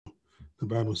The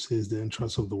Bible says the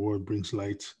entrance of the word brings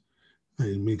light, and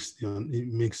it makes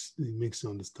the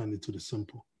understanding to the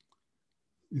simple.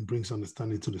 It brings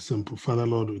understanding to the simple. Father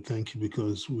Lord, we thank you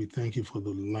because we thank you for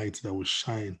the light that will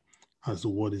shine as the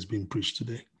word is being preached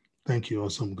today. Thank you,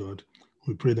 awesome God.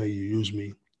 We pray that you use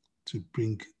me to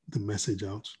bring the message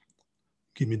out.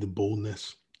 Give me the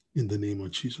boldness in the name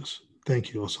of Jesus.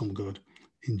 Thank you, awesome God.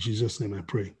 In Jesus' name I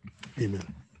pray. Amen.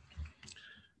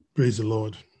 Praise the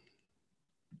Lord.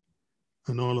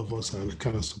 And all of us are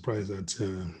kind of surprised that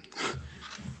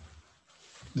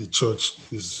the church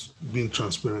is being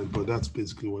transparent, but that's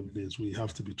basically what it is. We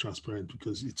have to be transparent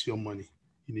because it's your money.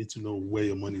 You need to know where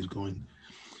your money is going.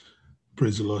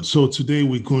 Praise the Lord. So today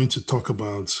we're going to talk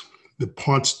about the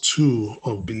part 2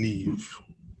 of Believe.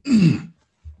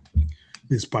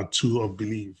 This part 2 of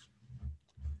Believe.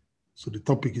 So the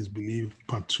topic is Believe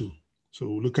part 2. So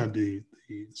we'll look at the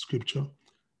scripture.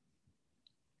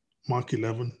 Mark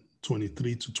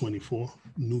 11:23-24,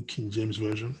 New King James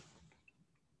Version.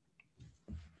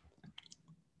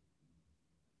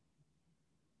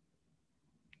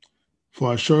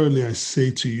 For assuredly I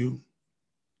say to you,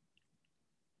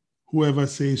 whoever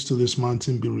says to this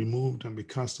mountain, be removed and be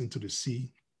cast into the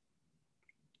sea,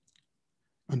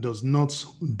 and does not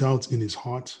doubt in his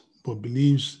heart, but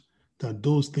believes that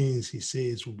those things he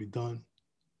says will be done,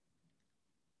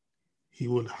 he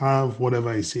will have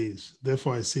whatever he says.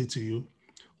 Therefore I say to you,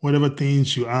 whatever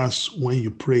things you ask when you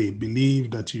pray,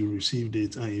 believe that you received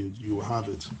it and you will have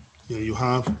it. You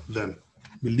have them.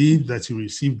 Believe that you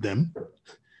received them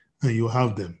and you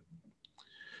have them.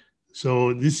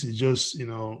 So this is just,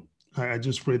 I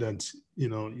just pray that,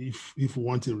 if we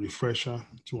want a refresher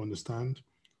to understand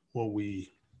what the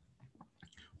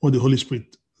Holy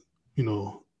Spirit,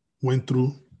 went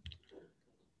through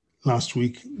last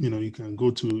week, you can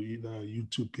go to either a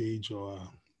YouTube page or a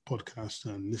podcast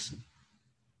and listen.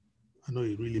 I know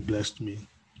it really blessed me.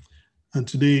 And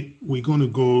today we're going to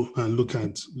go and look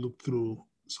through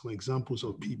some examples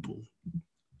of people.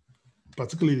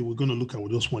 Particularly, we're going to look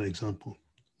at just one example.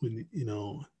 I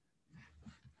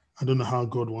don't know how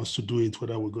God wants to do it,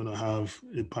 whether we're going to have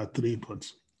a part 3,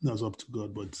 but that's up to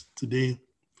God. But today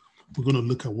we're going to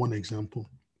look at one example.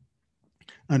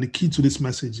 And the key to this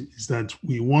message is that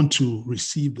we want to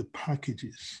receive the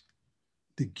packages,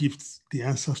 the gifts, the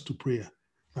answers to prayer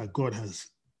that God has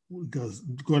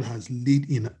laid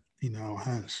in our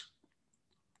hands.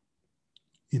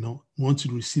 We want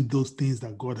to receive those things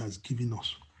that God has given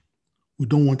us. We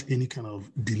don't want any kind of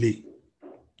delay.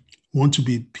 We want to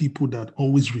be people that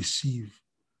always receive.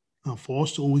 And for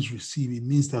us to always receive, it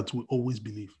means that we always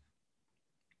believe.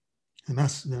 And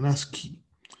that's key.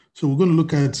 So we're going to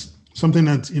look at something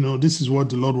that, this is what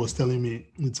the Lord was telling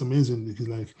me. It's amazing.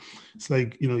 It's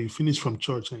like you finish from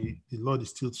church and the Lord is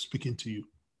still speaking to you.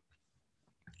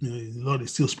 The Lord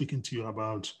is still speaking to you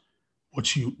about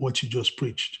what you just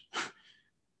preached.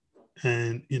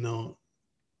 And, and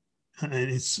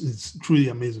it's truly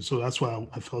amazing. So that's why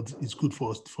I felt it's good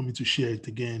for me to share it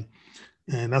again.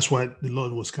 And that's why the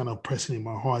Lord was kind of pressing in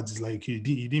my heart. It's like, you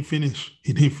didn't finish.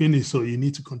 You didn't finish, so you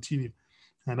need to continue.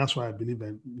 And that's why I believe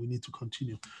that we need to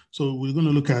continue. So we're going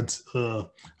to look at,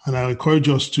 and I encourage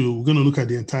us we're going to look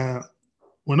at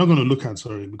we're not going to look at,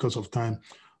 because of time,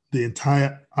 the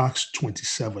entire Acts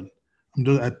 27.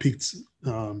 I picked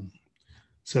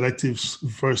selective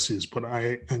verses, but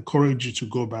I encourage you to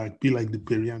go back, be like the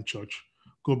Berean church.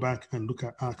 Go back and look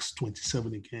at Acts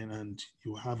 27 again, and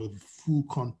you'll have a full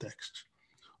context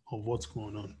of what's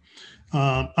going on.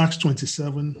 Acts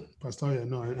 27, Pastor,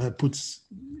 I put,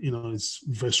 it's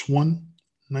verse 1,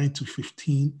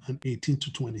 9-15, and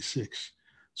 18-26.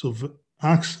 So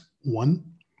Acts 27,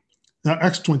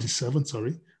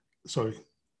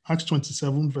 Acts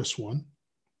 27, verse 1.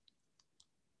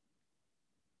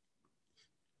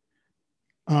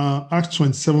 Acts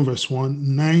 27, verse 1,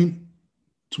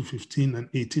 9-15, and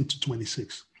 18-26.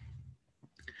 It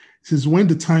says, when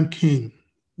the time came,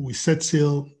 we set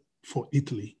sail for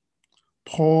Italy.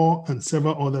 Paul and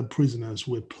several other prisoners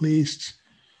were placed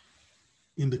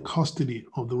in the custody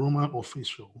of the Roman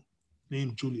official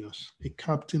named Julius, a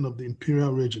captain of the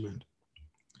imperial regiment.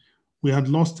 We had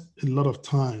lost a lot of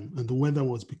time, and the weather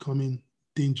was becoming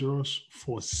dangerous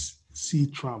for sea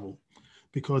travel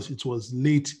because it was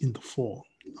late in the fall.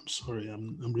 I'm sorry,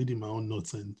 I'm reading my own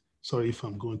notes, and sorry if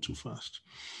I'm going too fast.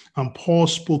 And Paul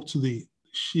spoke to the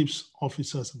ship's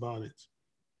officers about it.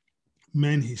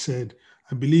 Men, he said,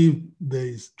 I believe there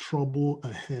is trouble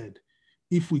ahead.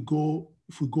 If we go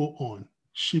on,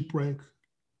 shipwreck,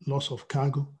 loss of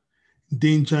cargo,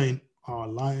 danger in our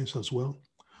lives as well.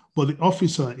 But the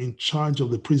officer in charge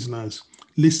of the prisoners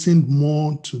listened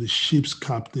more to the ship's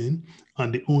captain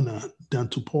and the owner than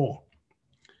to Paul.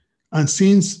 And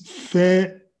since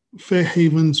Fair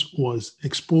Havens was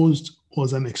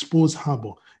an exposed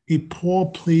harbor, a poor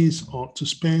place to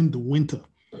spend the winter,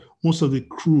 most of the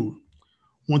crew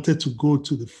wanted to go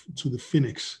to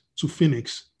Phoenix,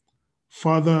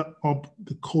 farther up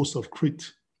the coast of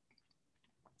Crete,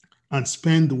 and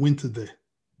spend the winter there.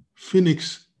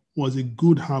 Phoenix was a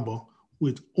good harbor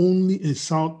with only a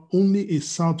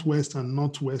southwest and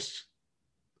northwest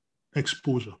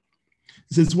exposure.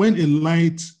 It says when a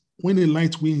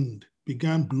light wind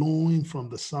began blowing from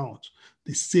the south,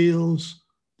 the sailors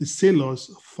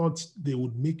thought they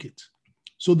would make it.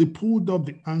 So they pulled up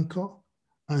the anchor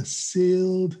and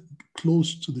sailed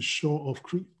close to the shore of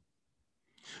Crete.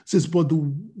 It says, but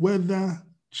the weather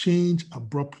changed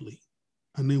abruptly,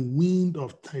 and a wind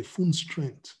of typhoon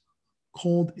strength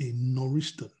called a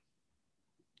nor'easter,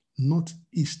 not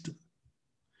easter.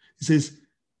 It says,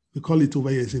 we call it over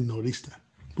here as a nor'easter,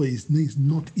 but it's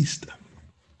not easter,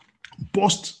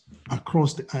 burst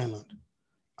across the island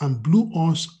and blew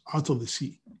us out of the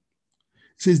sea. It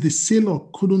says the sailor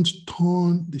couldn't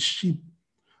turn the ship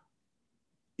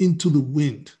into the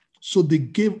wind, so they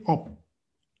gave up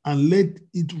and let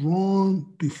it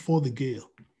run before the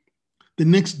gale. The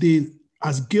next day,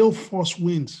 as gale force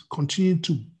winds continued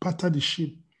to batter the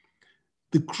ship,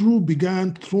 the crew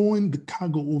began throwing the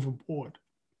cargo overboard.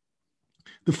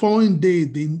 The following day,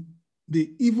 they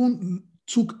even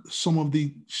took some of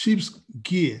the ship's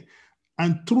gear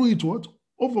and threw it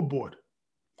overboard.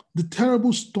 The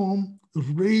terrible storm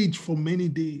raged for many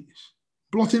days,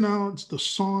 blotting out the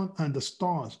sun and the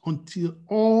stars until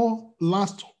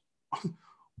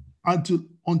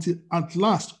at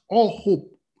last all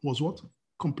hope was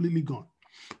completely gone.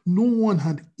 No one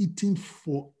had eaten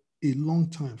for a long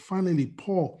time. Finally,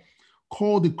 Paul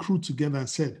called the crew together and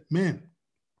said, "Man,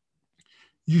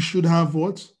 you should have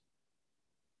what?"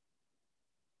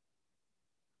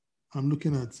 I'm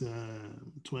looking at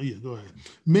 20. Go ahead.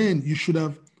 "Men, you should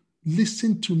have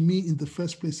listened to me in the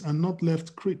first place and not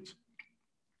left Crete.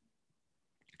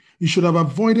 You should have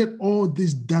avoided all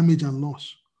this damage and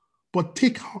loss. But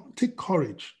take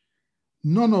courage.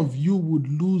 None of you would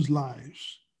lose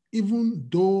lives, even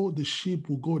though the ship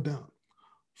will go down.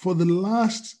 For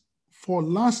last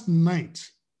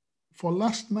night,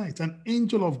 an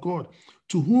angel of God,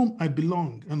 to whom I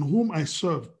belong and whom I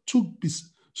serve,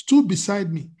 stood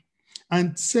beside me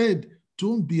and said,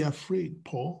 'Don't be afraid,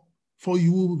 Paul, for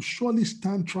you will surely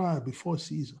stand trial before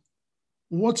Caesar.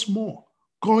 What's more,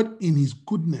 God in his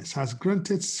goodness has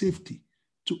granted safety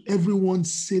to everyone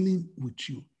sailing with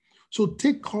you. So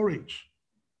take courage,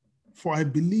 for I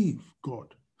believe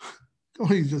God.'"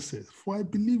 What he just says, "For I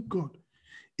believe God.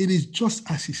 It is just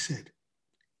as he said,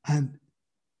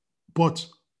 but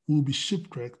we'll be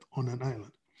shipwrecked on an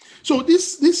island." So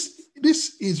this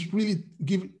is really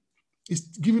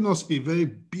giving us a very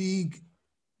big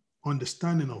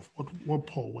understanding of what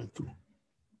Paul went through.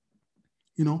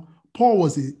 You know, Paul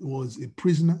was a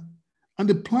prisoner, and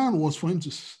the plan was for him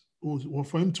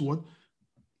to what?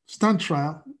 Stand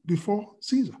trial before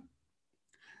Caesar.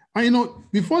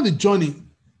 And before the journey,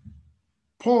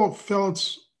 Paul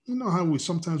felt, how we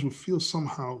sometimes feel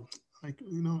somehow like,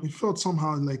 he felt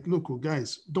somehow like, "Look,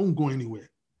 guys, don't go anywhere."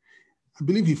 I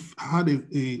believe he had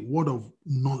a word of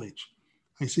knowledge.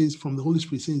 He says from the Holy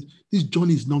Spirit, saying, this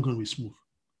journey is not going to be smooth.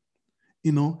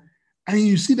 And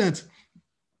you see that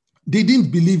they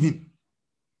didn't believe him.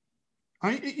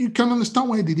 You can understand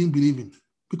why they didn't believe him.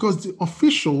 Because the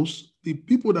officials, the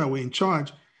people that were in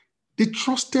charge, they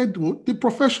trusted the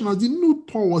professionals. They knew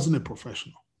Paul wasn't a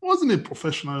professional. He wasn't a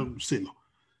professional sailor.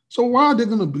 So why are they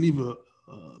going to believe a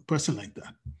person like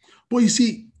that? But you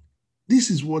see, this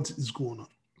is what is going on.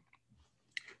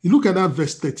 You look at that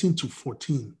verse 13 to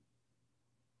 14.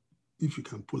 If you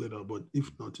can pull it up, but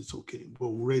if not, it's okay. But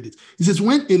we'll read it. It says,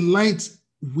 when a light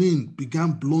wind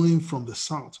began blowing from the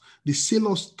south, the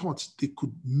sailors thought they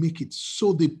could make it.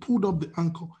 So they pulled up the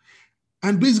anchor.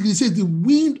 And basically it says the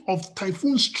wind of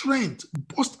typhoon strength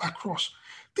burst across.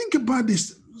 Think about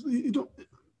this.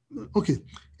 Okay.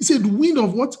 It said the wind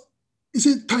of what? It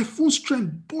said typhoon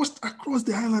strength burst across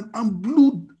the island and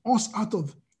blew us out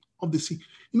of the sea.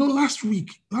 Last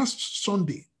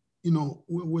Sunday,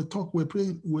 we're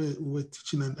praying, we're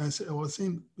teaching, and I was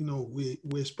saying, we're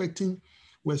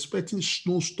expecting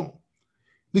snowstorm.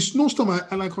 The snowstorm,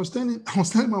 I was telling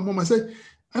my mom, I said,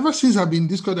 ever since I've been in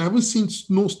this country, I haven't seen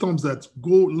snowstorms that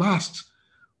go last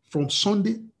from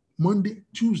Sunday, Monday,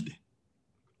 Tuesday.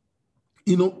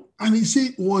 And he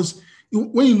said it was,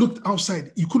 when you looked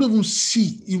outside, you couldn't even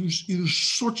see. It was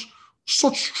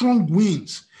such strong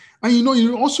winds. And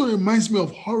it also reminds me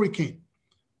of hurricane.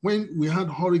 when we had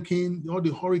hurricane, all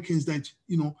the hurricanes that,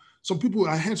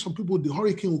 I heard some people, the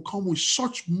hurricane will come with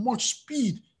such much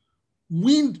speed,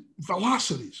 wind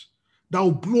velocities, that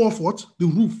will blow off what? The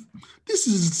roof. This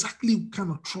is exactly the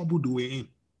kind of trouble they were in.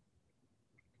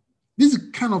 This is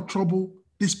the kind of trouble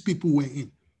these people were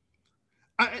in.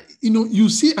 You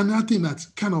see another thing that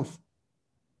kind of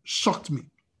shocked me.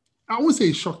 I won't say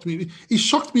it shocked me. It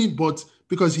shocked me, but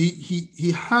because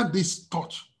he had this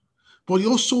thought, but he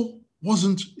also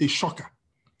wasn't a shocker.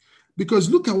 Because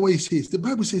look at what it says. The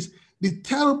Bible says, the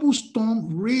terrible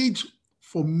storm raged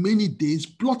for many days,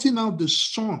 blotting out the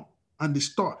sun and the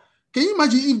star. Can you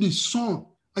imagine if the sun,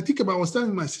 I was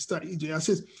telling my sister EJ, I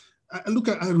says, I look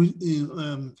at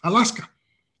Alaska,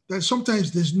 that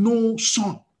sometimes there's no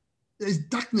sun, there's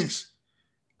darkness.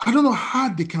 I don't know how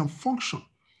they can function.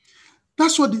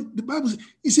 That's what the Bible says.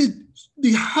 It said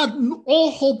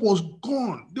all hope was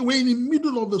gone. They were in the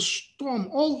middle of a storm.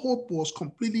 All hope was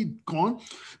completely gone.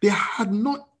 They had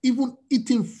not even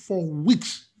eaten for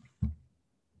weeks.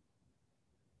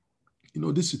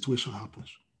 This situation happens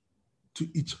to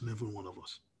each and every one of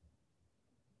us.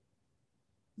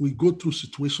 We go through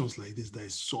situations like this that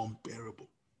is so unbearable.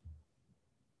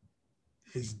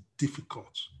 It's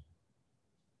difficult.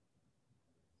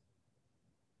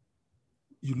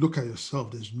 You look at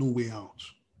yourself, there's no way out.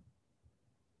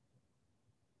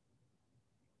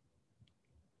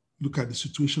 Look at the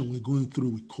situation we're going through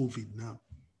with COVID now.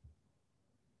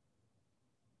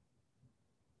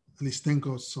 And it's thank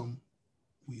God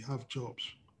we have jobs,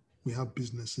 we have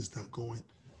businesses that are going.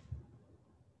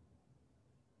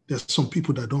 There's some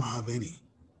people that don't have any.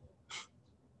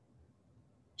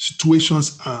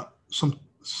 Situations are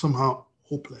somehow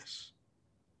hopeless.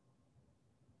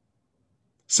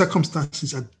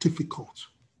 Circumstances are difficult.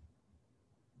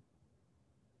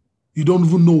 You don't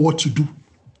even know what to do.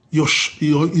 You're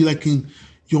like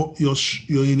you're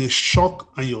in a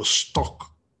shock and you're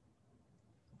stuck,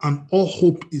 and all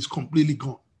hope is completely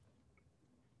gone.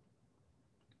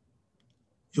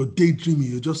 You're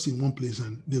daydreaming. You're just in one place,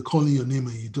 and they're calling your name,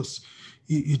 and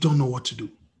you don't know what to do.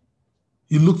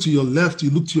 You look to your left.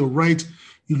 You look to your right.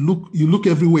 You look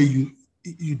everywhere. You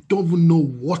don't even know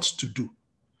what to do.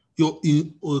 You're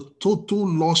in a total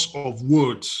loss of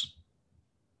words.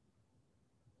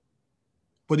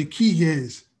 But the key here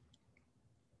is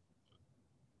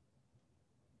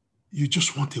you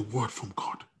just want a word from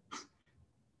God.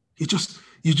 You're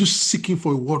just seeking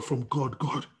for a word from God.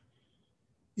 God,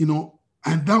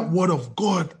 and that word of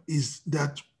God is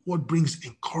that what brings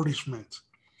encouragement.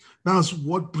 That's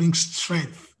what brings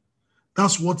strength.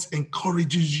 That's what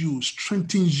encourages you,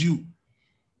 strengthens you.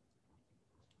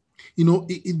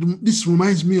 This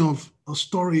reminds me of a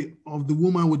story of the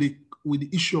woman with the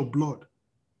issue of blood.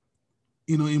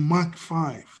 In Mark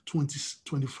 5,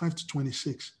 25 to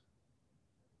 26.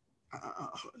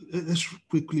 Let's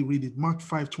quickly read it. Mark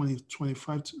 5,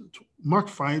 25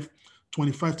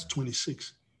 to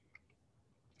 26.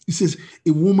 It says,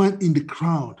 a woman in the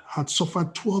crowd had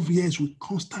suffered 12 years with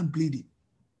constant bleeding.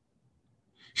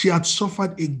 She had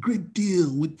suffered a great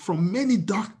deal from many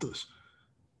doctors.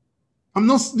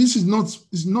 This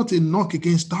is not a knock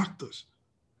against doctors,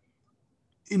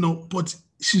 but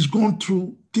she's gone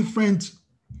through different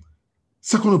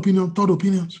second opinion, third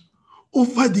opinions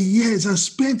over the years and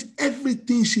spent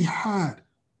everything she had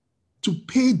to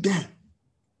pay them.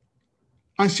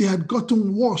 And she had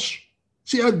gotten worse.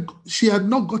 She had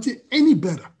not gotten any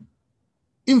better.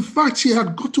 In fact, she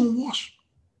had gotten worse.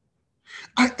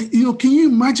 Can you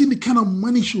imagine the kind of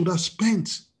money she would have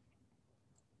spent?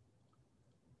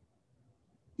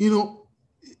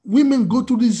 Women go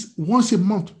through this once a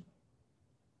month,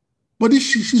 but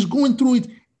she's going through it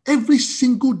every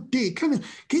single day. Can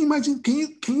you imagine?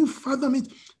 Can you fathom it?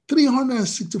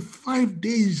 365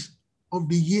 days of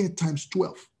the year times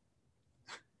 12.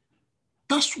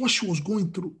 That's what she was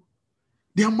going through.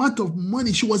 The amount of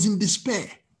money, she was in despair.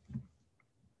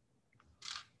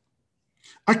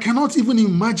 I cannot even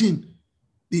imagine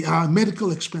the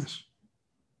medical expense.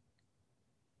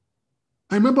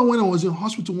 I remember when I was in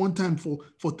hospital one time for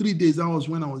 3 days. That was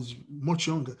when I was much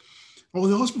younger. I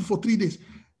was in hospital for 3 days.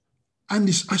 And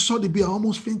I saw the bill. I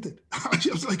almost fainted. I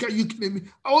was like, are you kidding me?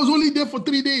 I was only there for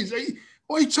 3 days.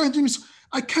 Why are you charging me?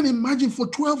 I can't imagine for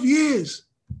 12 years.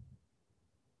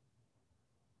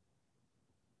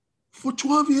 For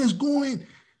 12 years going.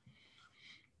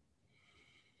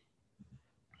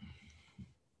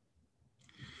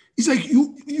 It's like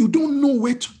you don't know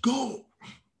where to go.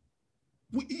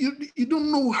 You don't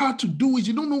know how to do it.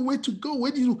 You don't know where to go.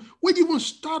 Where do you even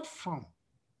start from?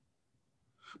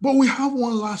 But we have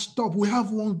one last stop. We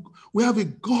have a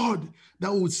God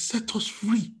that will set us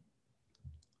free.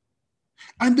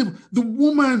 And the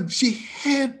woman, she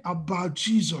heard about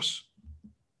Jesus.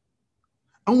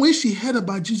 And when she heard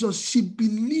about Jesus, she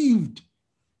believed.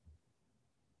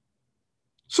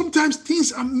 Sometimes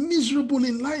things are miserable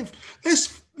in life.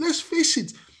 Let's face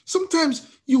it. Sometimes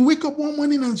you wake up one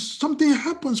morning and something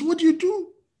happens. What do you do?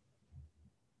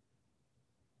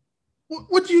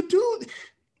 What do you do?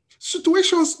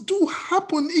 Situations do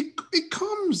happen. It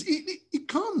comes. It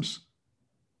comes.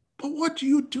 But what do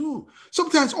you do?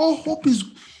 Sometimes all hope is,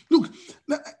 look,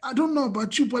 I don't know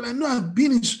about you, but I know I've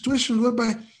been in situations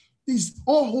whereby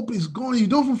all hope is gone. You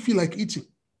don't even feel like eating.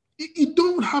 You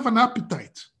don't have an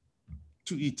appetite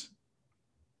to eat.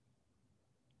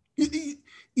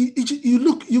 You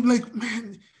look, you're like,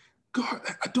 man, God,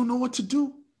 I don't know what to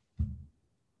do.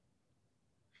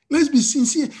 Let's be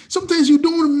sincere. Sometimes you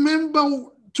don't remember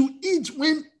to eat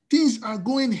when things are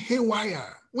going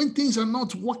haywire, when things are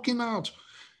not working out.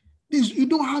 You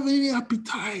don't have any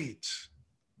appetite.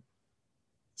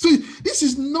 So this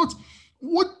is not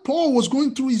what Paul was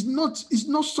going through. Is not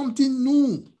something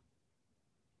new.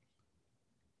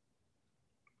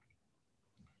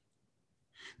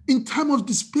 In time of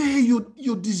despair,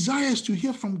 your desire is to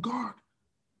hear from God.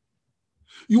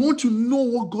 You want to know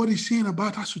what God is saying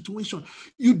about that situation.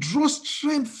 You draw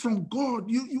strength from God.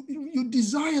 You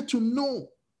desire to know.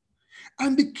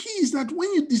 And the key is that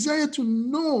when you desire to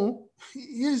know,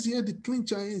 here's the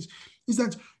clincher is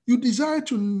that you desire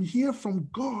to hear from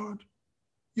God.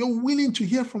 You're willing to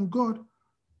hear from God.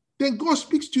 Then God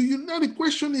speaks to you. Now the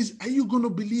question is, are you going to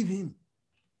believe him?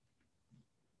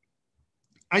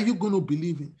 Are you going to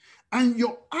believe him? And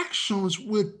your actions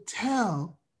will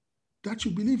tell that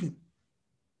you believe him.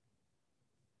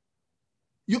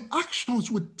 Your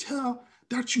actions will tell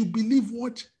that you believe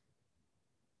what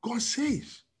God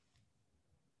says.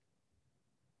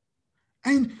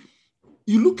 And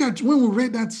you look at when we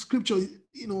read that scripture,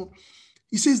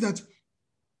 he says that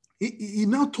he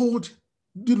now told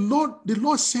the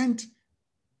Lord sent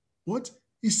what?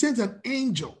 He sent an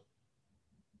angel.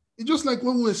 It's just like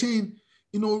when we were saying,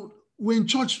 we're in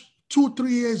church 2-3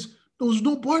 years, there was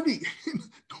nobody.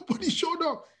 Nobody showed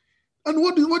up. And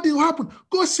what did happen?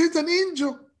 God sent an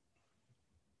angel.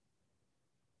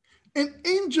 An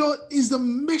angel is the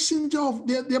messenger of,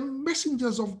 they're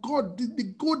messengers of God. They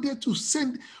go there to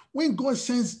send. When God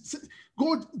sends,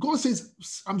 God says,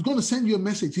 I'm going to send you a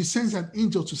message. He sends an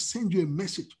angel to send you a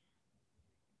message.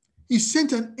 He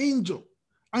sent an angel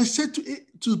and said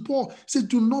to Paul, said,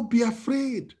 do not be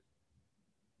afraid.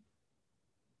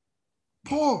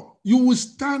 Paul, you will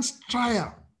stand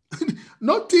trial.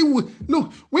 Nothing will,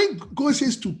 look, when God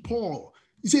says to Paul,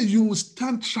 he says, you will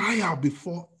stand trial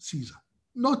before Caesar.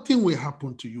 Nothing will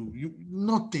happen to you.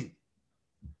 Nothing.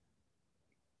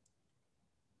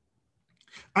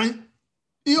 And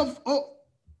even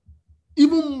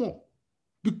more,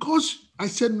 because I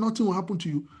said nothing will happen to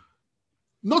you,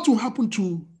 nothing will happen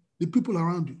to the people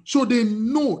around you. So they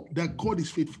know that God is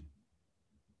faithful.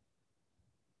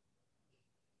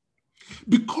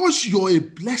 Because you're a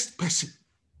blessed person.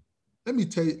 Let me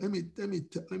tell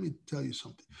you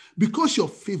something. Because you're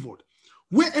favored,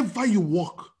 wherever you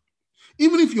walk,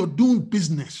 even if you're doing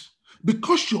business,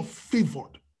 because you're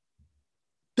favored,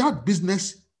 that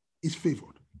business is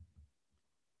favored.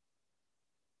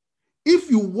 If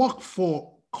you work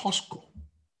for Costco,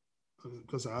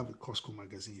 because I have a Costco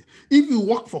magazine here, if you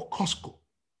work for Costco,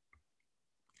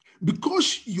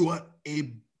 because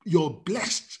you're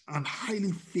blessed and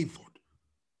highly favored,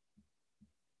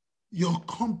 the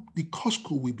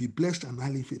Costco will be blessed and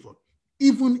highly favored,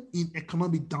 even in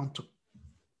economic downturn.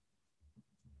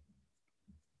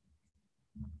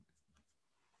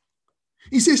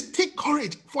 He says, take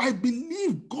courage, for I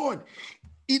believe God.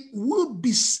 It will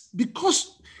be,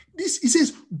 because this, he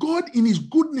says, God in his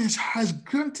goodness has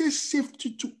granted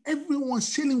safety to everyone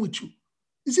sailing with you.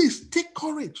 He says, take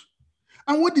courage.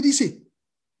 And what did he say?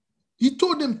 He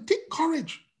told them, take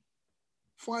courage,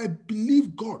 for I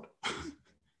believe God.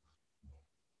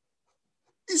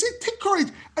 He said, take courage.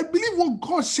 I believe what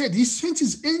God said. He sent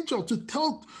his angel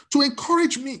to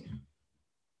encourage me.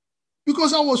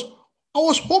 Because I was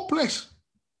hopeless.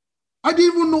 I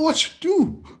didn't even know what to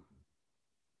do.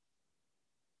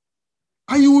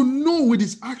 And you will know with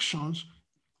his actions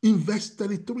in verse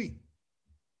 33.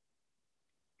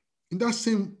 In that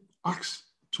same Acts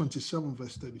 27,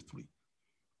 verse 33.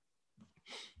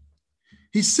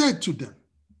 He said to them,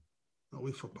 now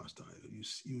wait for Pastor, you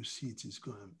see it, it's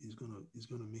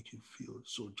gonna make you feel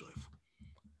so joyful.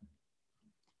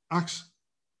 Acts,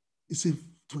 it says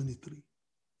 23.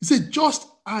 He said, just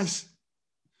as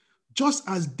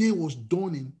day was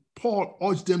dawning, Paul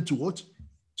urged them to what?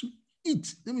 To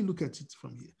eat. Let me look at it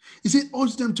from here. He said,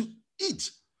 urged them to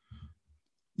eat.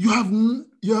 You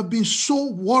have been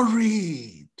so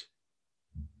worried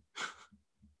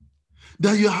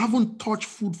that you haven't touched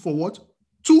food for what?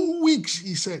 2 weeks,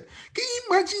 he said. Can you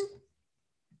imagine?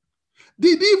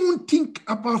 They didn't even think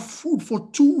about food for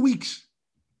 2 weeks.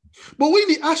 But when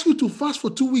they ask you to fast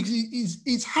for 2 weeks,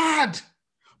 it's hard.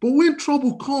 But when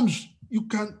trouble comes, you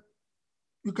can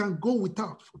go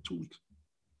without for 2 weeks.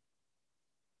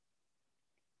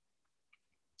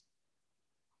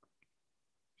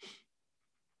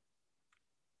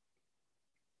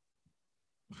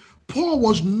 Paul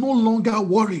was no longer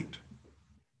worried.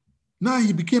 Now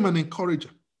he became an encourager.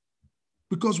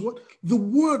 Because what? The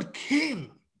word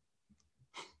came.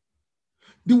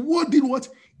 The word did what?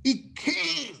 It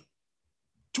came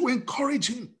to encourage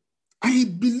him. And he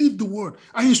believed the word.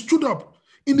 And he stood up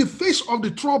in the face of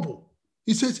the trouble.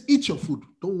 He says, eat your food.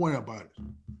 Don't worry about it.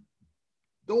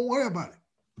 Don't worry about it.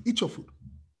 Eat your food.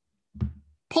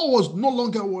 Paul was no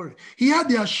longer worried. He had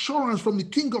the assurance from the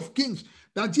King of Kings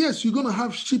that yes, you're going to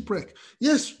have shipwreck.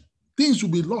 Yes, things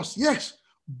will be lost. Yes,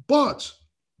 but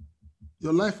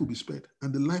your life will be spared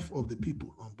and the life of the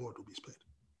people on board will be spared.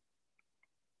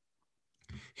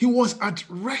 He was at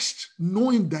rest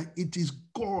knowing that it is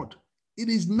God. It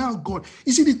is now God.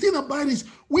 You see, the thing about it is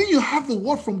when you have the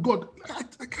word from God,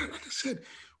 like I said,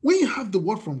 when you have the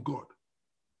word from God,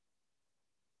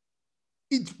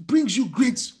 it brings you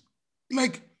great,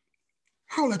 like,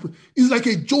 how will I put it? It's like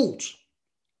a jolt.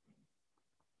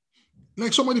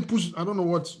 Like somebody puts, I don't know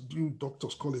what you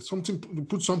doctors call it, something,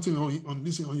 put something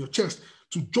on your chest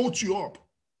to jolt you up.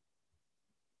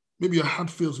 Maybe your heart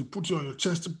fails, you put it on your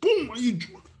chest, boom,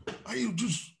 and you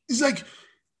just, it's like,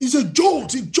 it's a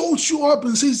jolt. It jolts you up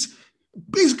and says,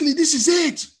 basically, this is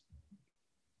it.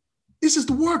 This is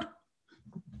the word.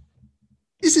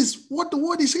 This is what the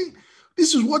word is saying.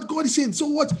 This is what God is saying. So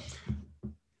what?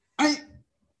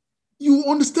 You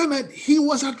understand that he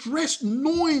was at rest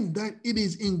knowing that it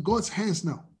is in God's hands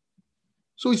now.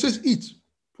 So he says, eat.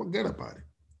 Forget about it.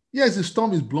 Yes, the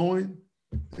storm is blowing.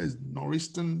 There's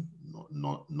northeastern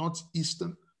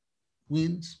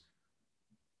winds,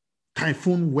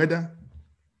 typhoon weather,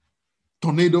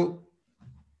 tornado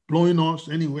blowing us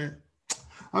anywhere.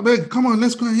 I beg, come on,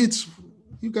 let's go and eat.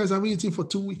 You guys have been eating for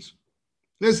 2 weeks.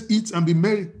 Let's eat and be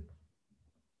merry.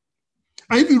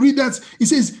 And if you read that, he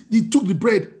says he took the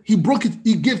bread, he broke it,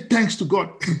 he gave thanks to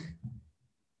God.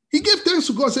 He gave thanks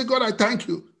to God, said, God, I thank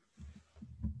you.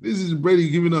 This is the bread you're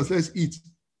giving us, let's eat.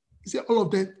 He said all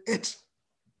of them ate.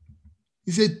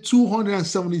 He said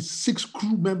 276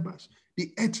 crew members,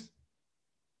 they ate.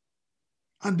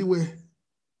 And they were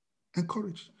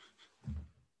encouraged.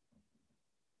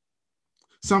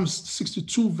 Psalm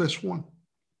 62 verse 1.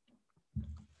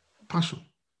 Passion.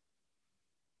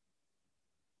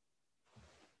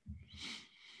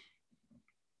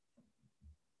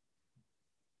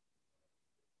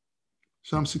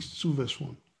 Psalm 62 verse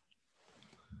 1. It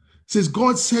says,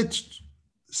 God said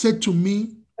to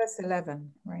me. Verse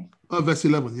 11, right? Verse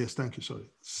 11, yes, thank you, sorry.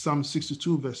 Psalm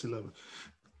 62 verse 11.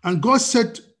 And God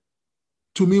said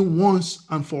to me once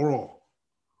and for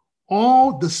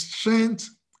all the strength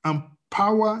and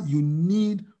power you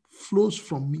need flows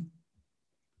from me.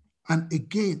 And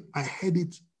again, I heard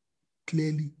it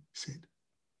clearly said.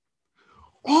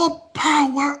 All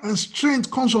power and strength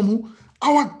comes from who?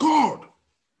 Our God.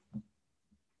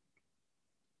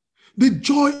 The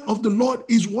joy of the Lord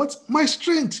is what? My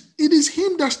strength. It is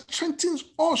him that strengthens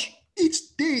us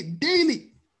each day,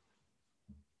 daily.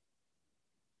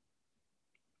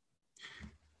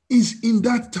 Is in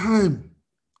that time.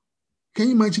 Can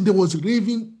you imagine there was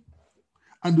raving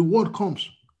and the word comes?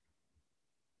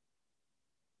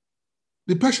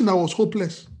 The person that was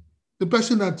hopeless, the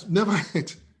person that never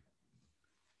had,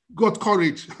 got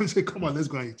courage and said, come on, let's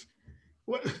go and eat.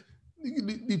 Well,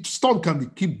 the storm can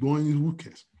keep going, who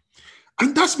cares?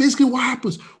 And that's basically what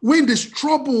happens. When there's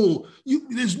trouble,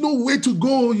 there's no way to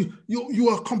go, you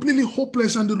are completely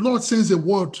hopeless, and the Lord sends a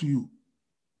word to you.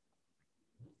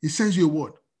 He sends you a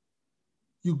word.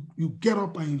 You get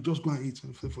up and you just go and eat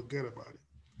and forget about it.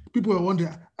 People are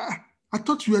wondering, I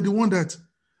thought you were the one that,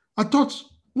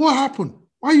 what happened?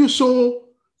 Why you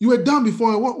were down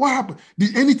before, what happened?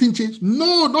 Did anything change?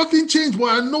 No, nothing changed, but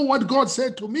I know what God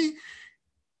said to me.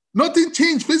 Nothing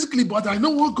changed physically, but I know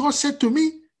what God said to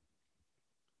me.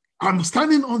 I'm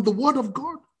standing on the word of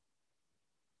God.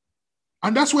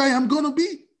 And that's where I am going to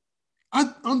be.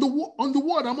 On the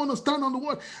word, I'm going to stand on the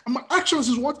word. And my actions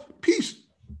is what? Peace.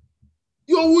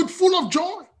 You're full of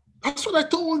joy. That's what I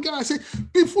told one guy. I said,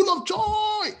 be full of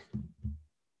joy.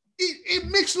 It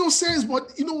makes no sense,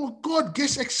 but God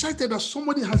gets excited that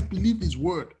somebody has believed his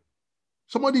word.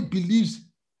 Somebody believes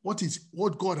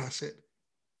what God has said.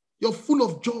 You're full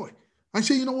of joy. I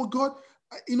say, you know what, God,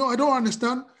 I don't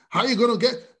understand how you're going to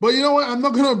get, but you know what? I'm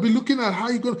not going to be looking at how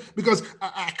you're going to, because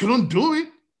I couldn't do it.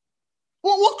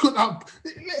 Well, what could I,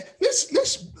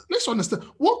 let's understand.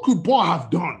 What could Paul have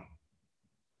done?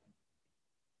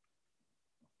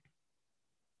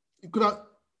 It could have,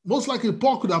 most likely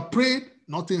Paul could have prayed,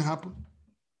 nothing happened.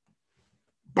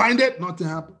 Binded, nothing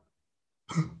happened.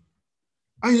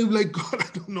 And you're like, God, I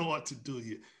don't know what to do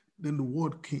here. Then the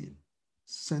word came,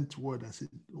 sent word and said,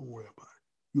 don't worry about it.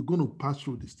 You're going to pass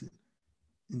through this thing.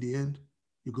 In the end,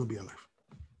 you're going to be alive.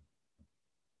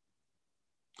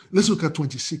 Let's look at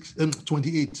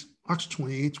 28. Acts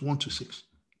 28, 1-6.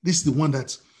 This is the one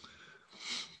that's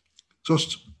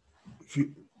just,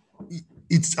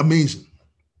 it's amazing.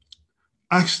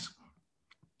 Acts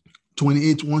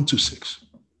 28, 1-6.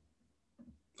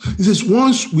 It says,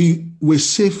 once we were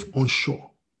safe on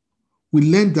shore, we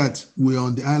learned that we were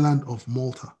on the island of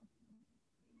Malta.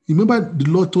 Remember, the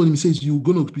Lord told him, he says, you're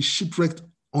going to be shipwrecked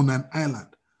on an island.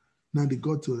 Now they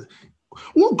got to,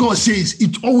 what God says,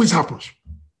 it always happens.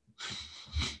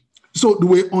 So they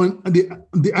were on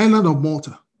the island of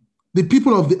Malta. The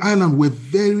people of the island were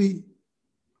very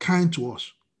kind to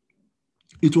us.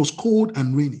 It was cold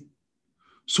and rainy.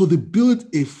 So they built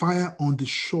a fire on the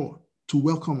shore to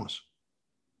welcome us.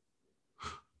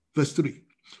 Verse 3.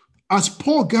 As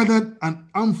Paul gathered an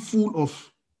armful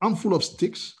of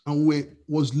sticks and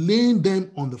was laying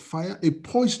them on the fire, a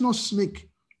poisonous snake,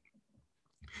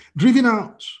 driven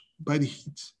out by the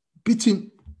heat, bit him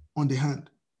on the hand.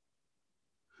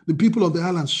 The people of the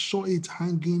island saw it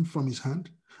hanging from his hand,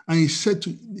 and they said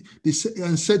to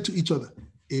each other,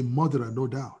 a murderer, no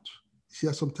doubt. See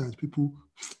how sometimes people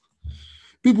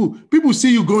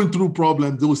see you going through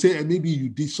problems, they will say, maybe you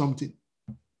did something.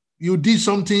 You did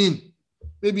something.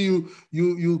 Maybe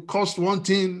you caused one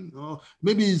thing, or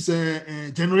maybe it's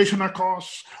a generational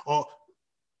curse, or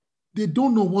they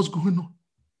don't know what's going on.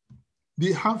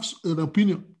 They have an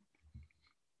opinion.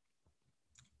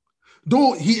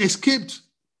 Though he escaped,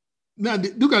 now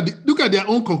look at their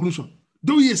own conclusion.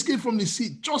 Though he escaped from the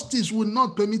sea, justice would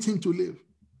not permit him to live.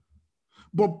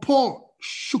 But Paul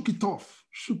shook off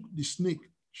the snake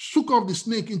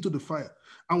into the fire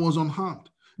and was unharmed.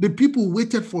 The people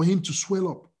waited for him to swell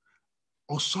up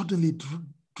or suddenly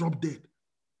drop dead.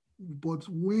 But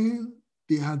when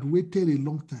they had waited a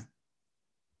long time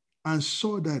and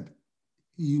saw that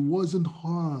he wasn't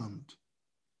harmed,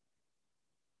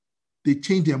 they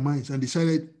changed their minds and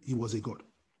decided he was a god.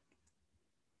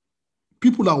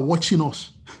 People are watching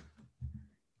us.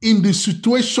 In the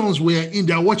situations we're in,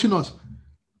 they're watching us.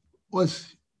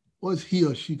 What's he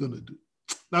or she going to do?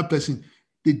 That person,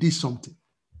 they did something.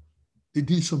 They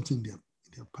did something in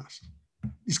their past.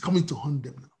 It's coming to haunt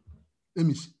them now. Let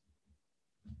me see.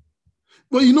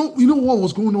 But you know what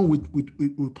was going on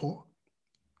with Paul?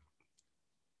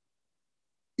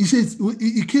 He says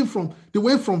they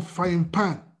went from frying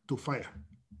pan to fire.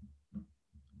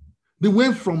 They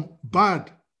went from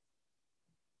bad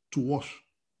to worse.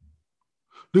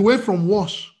 They went from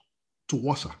worse to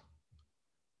worse.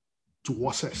 To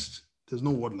worsest. There's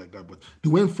no word like that, but they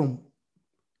went from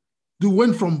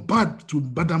bad to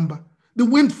badamba. They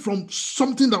went from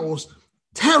something that was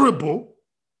terrible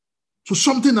to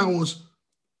something that was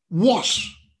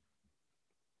worse.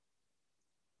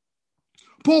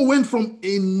 Paul went from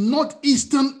a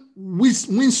northeastern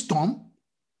windstorm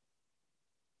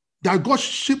that got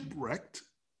shipwrecked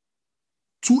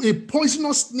to a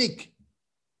poisonous snake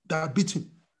that bit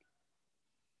him.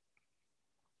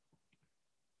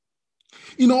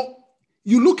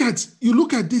 You look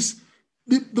at this.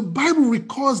 The Bible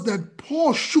records that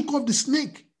Paul shook off the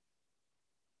snake.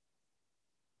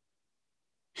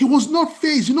 He was not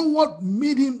fazed. You know what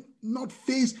made him not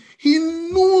fazed? He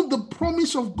knew the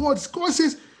promise of God. God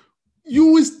says, you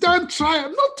will stand trial.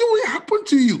 Nothing will happen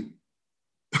to you.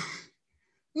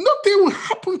 Nothing will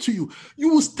happen to you. You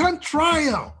will stand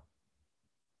trial.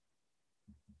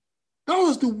 That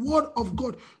was the word of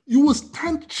God. You will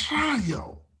stand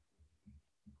trial.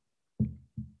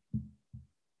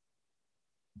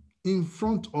 In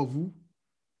front of who?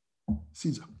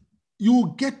 Caesar. You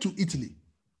will get to Italy.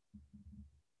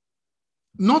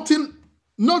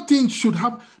 Nothing should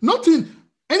happen.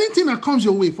 Anything that comes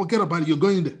your way, forget about it. You're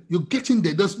going there. You're getting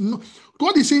there.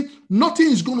 God is saying nothing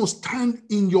is going to stand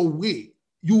in your way.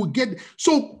 You will get.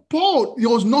 So Paul, he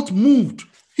was not moved.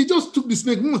 He just took the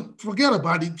snake. Forget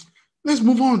about it. Let's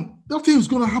move on. Nothing is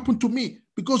going to happen to me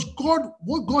because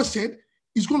what God said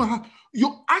is going to happen.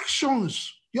 Your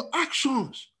actions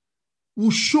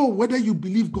will show whether you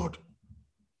believe God.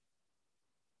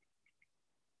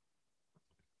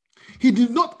 He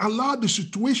did not allow the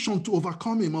situation to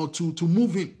overcome him or to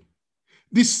move him.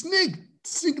 The snake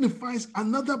signifies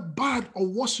another bad or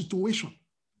worse situation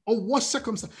or worse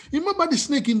circumstance. Remember the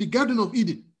snake in the Garden of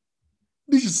Eden?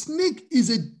 The snake is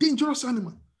a dangerous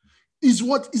animal. Is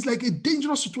like a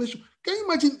dangerous situation. Can you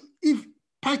imagine if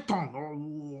python or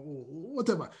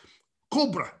whatever,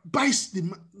 cobra bites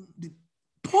the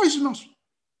poisonous?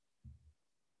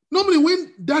 Normally,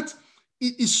 when that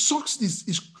it sucks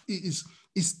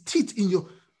his teeth in your,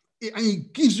 and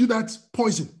it gives you that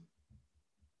poison.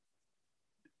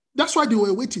 That's why they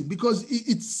were waiting, because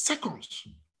it's seconds.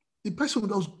 The person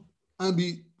will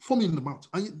be foaming in the mouth,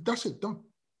 and that's it, done.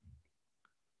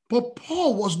 But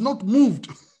Paul was not moved.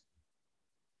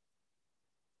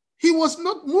 He was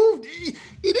not moved. He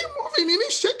didn't move him. He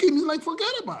didn't shake him. He's like,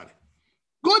 forget about it.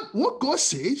 What God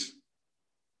says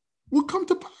will come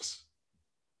to pass.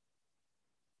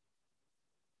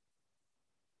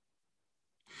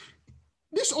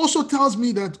 This also tells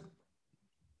me that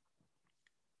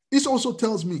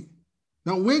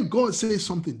when God says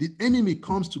something, the enemy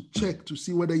comes to check to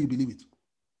see whether you believe it.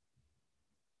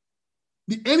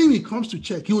 The enemy comes to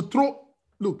check. He will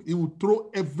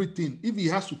throw everything. If he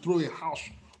has to throw a house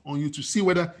on you to see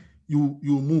whether you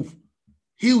move,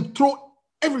 he'll throw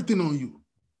everything on you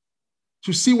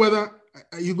to see whether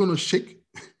are you going to shake?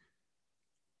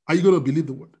 Are you going to believe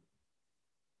the word?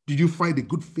 Did you find the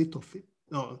good faith of faith?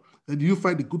 Did you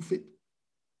find the good faith?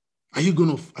 Are you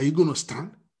going to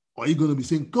stand? Or are you going to be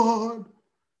saying, God,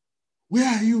 where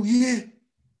are you here?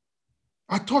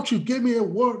 I thought you gave me a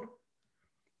word.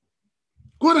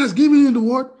 God has given you the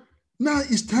word. Now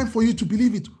it's time for you to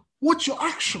believe it. What's your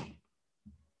action?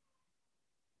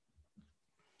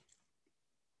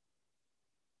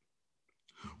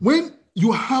 When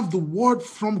you have the word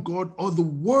from God or the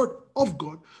word of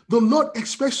God, the Lord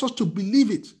expects us to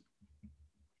believe it.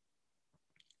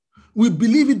 We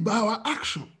believe it by our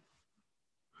action.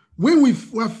 When we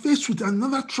are faced with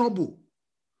another trouble,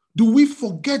 do we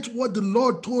forget what the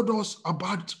Lord told us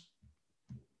about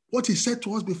what he said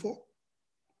to us before?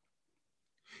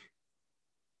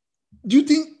 Do you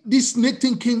think this snake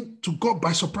thing came to God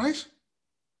by surprise?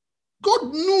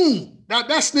 God knew that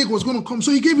snake was going to come,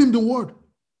 so he gave him the word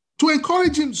to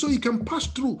encourage him so he can pass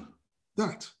through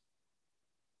that.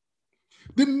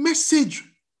 The message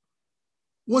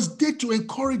was there to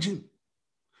encourage him.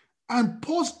 And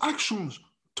Paul's actions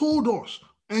told us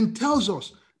and tells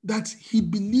us that he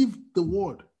believed the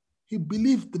word. He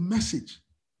believed the message.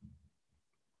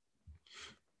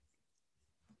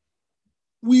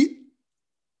 We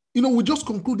just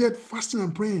concluded fasting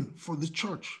and praying for the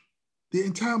church the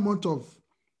entire month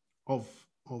of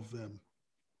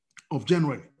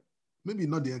January. Maybe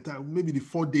not the entire, maybe the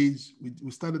 4 days.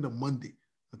 We started on Monday,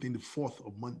 I think the 4th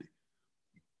of Monday.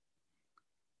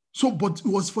 So, but it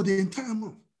was for the entire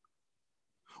month.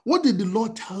 What did the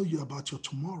Lord tell you about your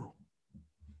tomorrow?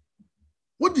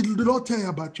 What did the Lord tell you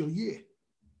about your year?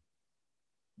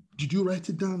 Did you write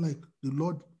it down like the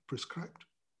Lord prescribed?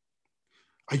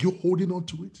 Are you holding on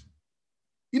to it?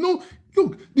 Look,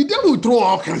 the devil will throw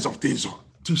all kinds of things on.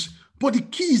 But the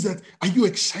key is that, are you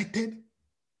excited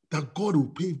that God will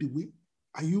pave the way?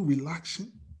 Are you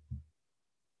relaxing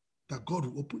that God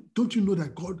will open? Don't you know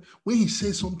that God, when he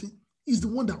says something, he's the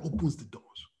one that opens the doors.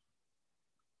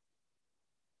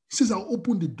 He says, I'll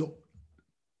open the door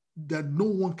that no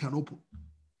one can open.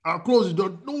 I'll close the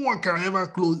door. No one can ever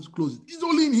close it. It's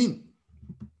only in him.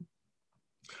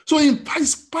 So in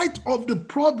spite of the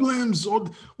problems or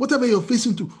whatever you're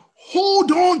facing to,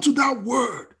 hold on to that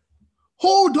word.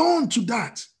 Hold on to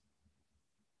that.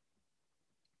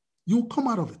 You'll come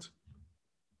out of it.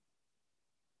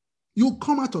 You'll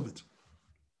come out of it.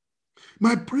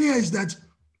 My prayer is that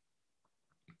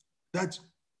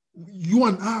you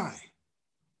and I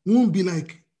won't be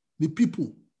like the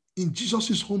people in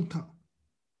Jesus' hometown.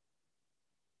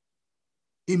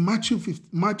 In Matthew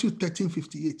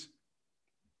 13:58.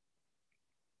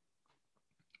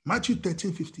 Matthew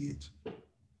 13:58.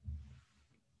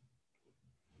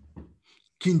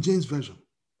 King James Version.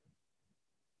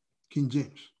 King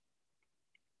James.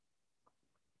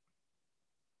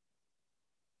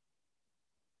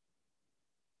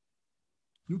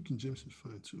 New King James is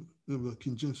fine too.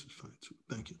 King James is fine too.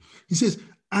 Thank you. He says,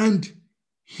 and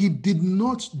he did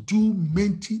not do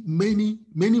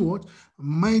many what?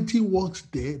 Mighty works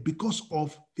there because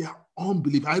of their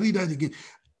unbelief. I read that again.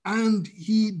 And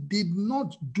he did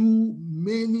not do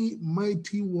many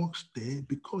mighty works there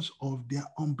because of their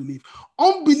unbelief.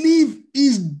 Unbelief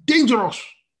is dangerous.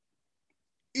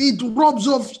 It robs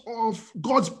us of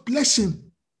God's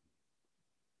blessing.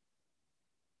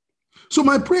 So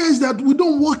my prayer is that we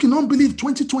don't walk in unbelief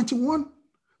 2021,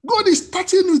 God is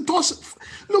starting with us.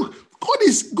 Look,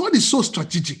 God is so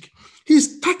strategic.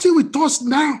 He's starting with us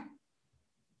now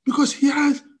because he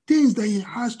has things that he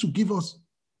has to give us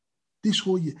this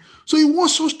whole year. So he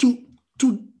wants us to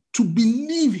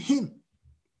believe him.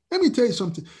 Let me tell you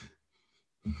something.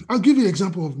 I'll give you an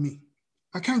example of me.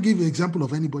 I can't give you an example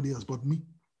of anybody else but me.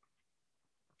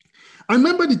 I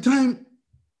remember the time,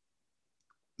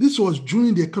 this was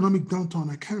during the economic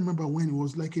downturn. I can't remember when. It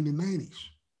was like in the 90s.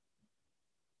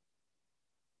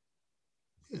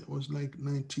 Yeah, it was like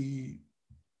 90,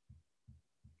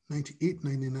 98,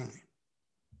 99.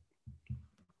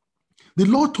 The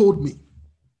Lord told me,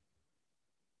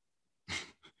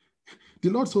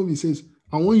 he says,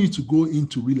 I want you to go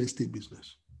into real estate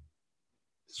business.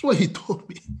 That's what he told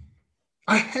me.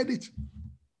 I heard it.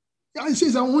 Yeah, he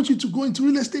says, I want you to go into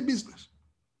real estate business.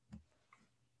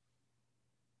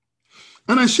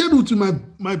 And I shared with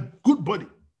my good buddy.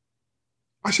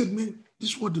 I said, man,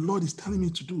 this is what the Lord is telling me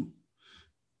to do.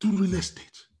 Do real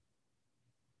estate.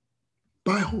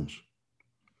 Buy homes.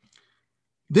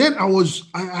 Then I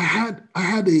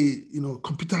had a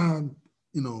computer, I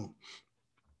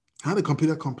had a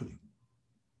computer company.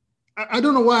 I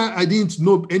don't know why I didn't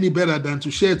know any better than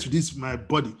to share to this my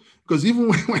buddy. Because even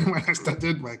when I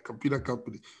started my computer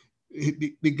company,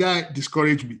 the guy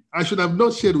discouraged me. I should have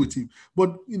not shared with him.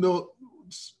 But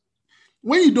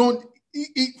when you don't,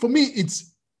 for me,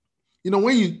 it's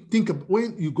when you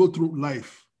when you go through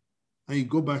life and you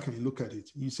go back and you look at it,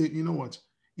 you say, you know what?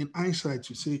 In hindsight,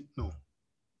 you say, no.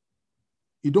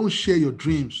 You don't share your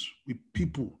dreams with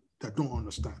people that don't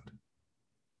understand.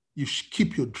 You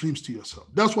keep your dreams to yourself.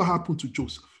 That's what happened to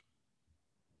Joseph.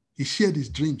 He shared his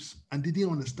dreams and they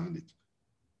didn't understand it.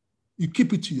 You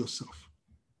keep it to yourself.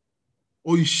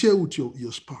 Or you share with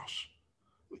your spouse.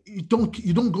 You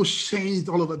don't go sharing it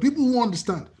all over. People won't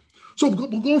understand. So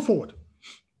going forward.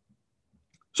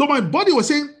 So my buddy was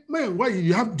saying, man, why do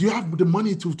you have the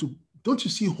money to don't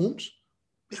you see homes?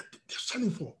 They're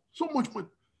selling for so much money.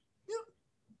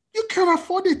 You can't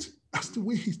afford it. That's the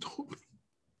way he told me.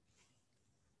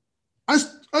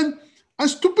 And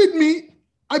stupid me,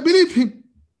 I believe him.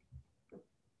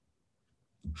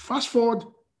 Fast forward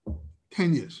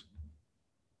 10 years.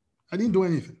 I didn't do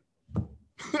anything.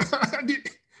 I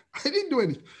didn't do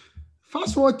anything.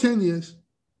 Fast forward 10 years.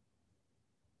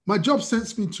 My job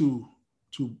sends me to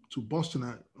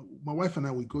Boston. My wife and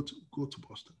I, we go to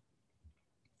Boston.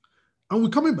 And we're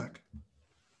coming back.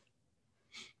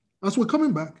 As we're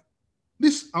coming back,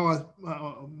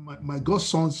 my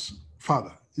godson's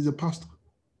father is a pastor.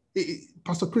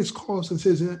 Pastor Chris calls and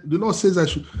says, the Lord says I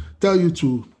should tell you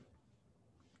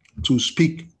to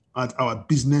speak at our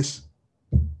business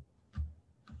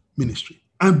ministry.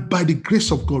 And by the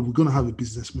grace of God, we're going to have a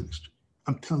business ministry.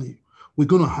 I'm telling you, we're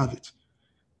going to have it.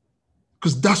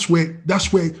 Because that's where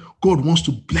God wants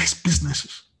to bless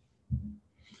businesses.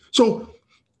 So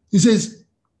he says,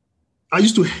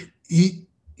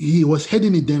 he was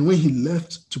heading it then. When he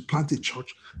left to plant a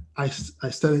church, I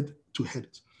started to head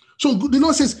it. So the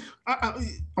Lord says, I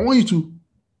want you to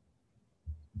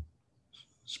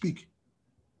speak.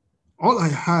 All I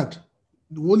had,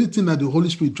 the only thing that the Holy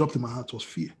Spirit dropped in my heart was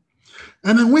fear.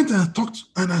 And I went and I talked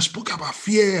and I spoke about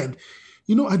fear. And,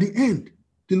 at the end,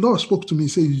 the Lord spoke to me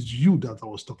and said, it's you that I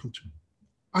was talking to.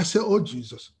 I said, oh,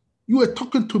 Jesus, you were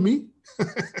talking to me?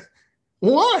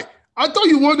 Why? I thought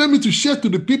you wanted me to share to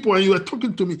the people and you were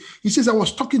talking to me. He says, I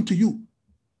was talking to you.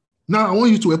 Now I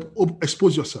want you to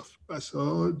expose yourself. I said,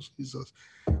 oh, Jesus,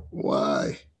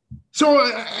 why? So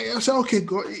I said, okay,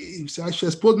 God. He said, I should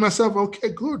expose myself. Okay,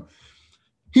 good.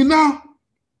 And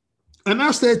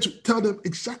I started to tell them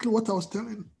exactly what I was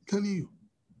telling you.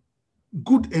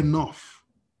 Good enough.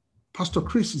 Pastor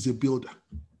Chris is a builder.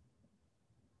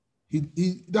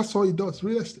 That's all he does,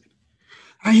 real estate.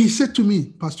 And he said to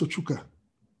me, Pastor Chuka,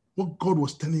 what God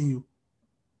was telling you,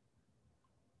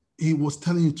 he was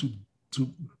telling you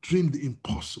to dream the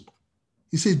impossible.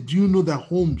 He said, do you know that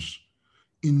homes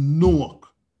in Newark,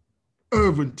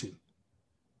 Irvington,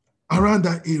 around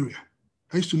that area,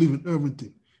 I used to live in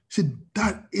Irvington. He said,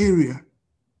 that area,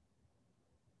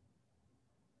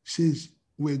 says,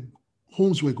 where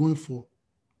homes were going for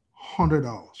 $100.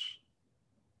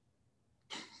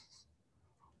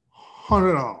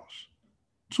 $100,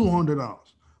 $200,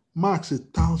 max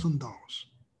 $1,000.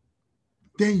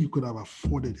 Then you could have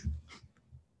afforded it.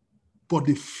 But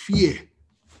the fear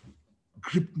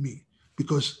gripped me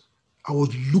because I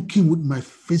was looking with my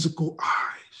physical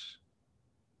eyes.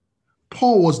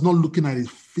 Paul was not looking at his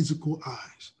physical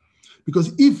eyes.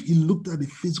 Because if he looked at the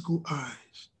physical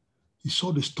eyes, he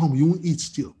saw the storm, he won't eat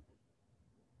still.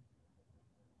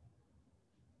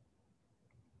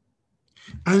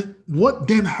 And what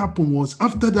then happened was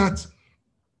after that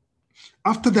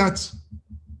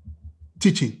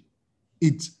teaching,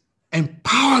 it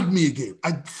empowered me again.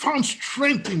 I found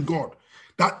strength in God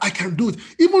that I can do it,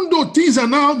 even though things are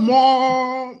now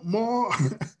more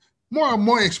and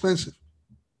more expensive.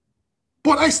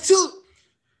 But I still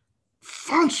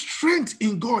found strength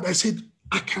in God. I said,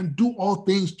 I can do all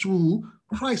things through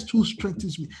Christ who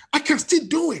strengthens me. I can still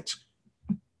do it.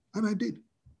 And I did.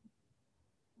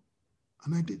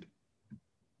 And I did.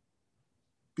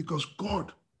 Because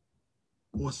God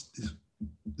was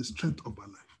the strength of my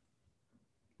life.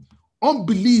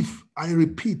 Unbelief, I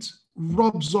repeat,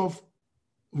 robs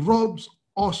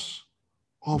us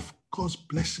of God's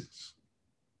blessings.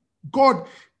 God,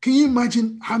 can you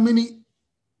imagine how many,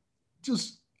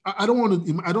 I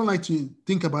don't like to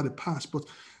think about the past, but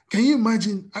can you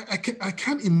imagine, I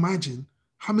can't imagine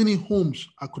how many homes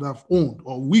I could have owned,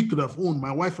 or we could have owned,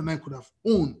 my wife and I could have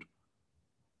owned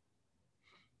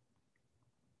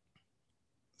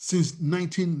since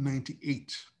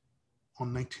 1998 or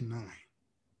 99.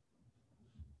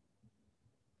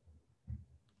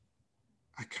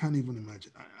 I can't even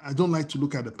imagine. I don't like to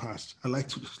look at the past. I like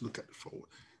to just look at the forward.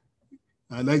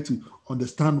 I like to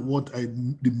understand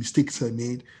the mistakes I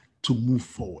made to move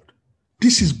forward.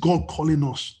 This is God calling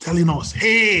us, telling us,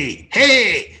 hey,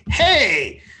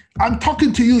 I'm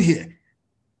talking to you here.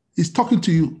 He's talking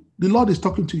to you. The Lord is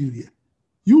talking to you here.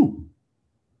 You.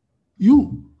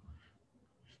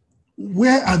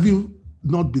 Where have you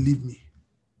not believed me?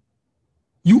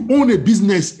 You own a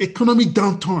business, economic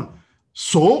downturn.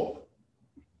 So,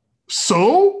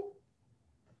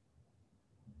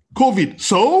 COVID.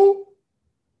 So,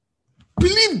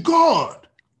 believe God.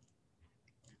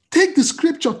 Take the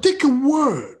scripture, take a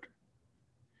word.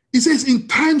 It says, in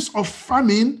times of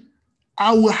famine,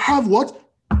 I will have what?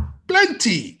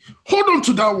 Plenty. Hold on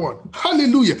to that one.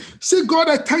 Hallelujah. Say, God,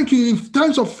 I thank you. In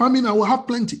times of famine, I will have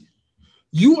plenty.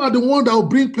 You are the one that will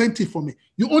bring plenty for me.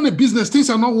 You own a business. Things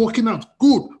are not working out.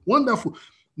 Good. Wonderful.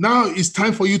 Now it's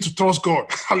time for you to trust God.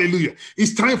 Hallelujah.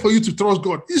 It's time for you to trust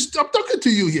God. I'm talking to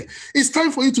you here. It's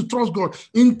time for you to trust God.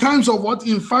 In times of what?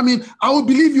 In famine, I will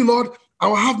believe you, Lord. I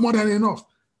will have more than enough.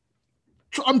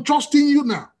 I'm trusting you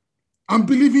now. I'm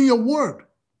believing your word.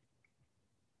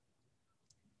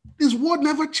 This word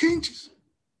never changes.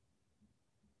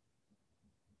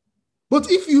 But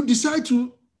if you decide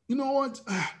to, you know what?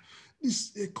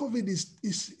 This COVID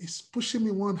is pushing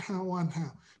me one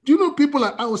how. Do you know people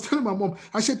I was telling my mom,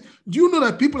 I said, do you know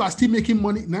that people are still making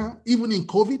money now, even in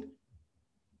COVID?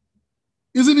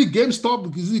 Isn't it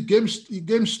GameStop? Is it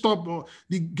GameStop or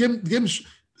the games?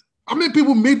 How many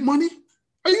people made money?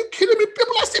 Are you kidding me?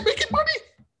 People are still making money.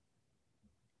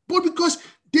 But because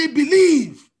they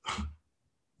believe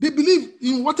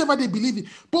in whatever they believe in.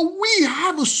 But we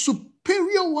have a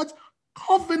superior what?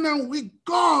 Covenant with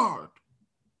God.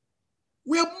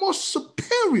 We are more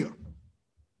superior.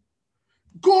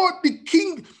 God, the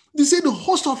King, they say the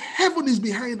host of heaven is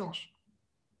behind us.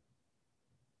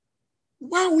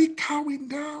 Why are we cowering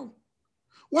down?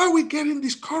 Why are we getting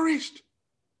discouraged?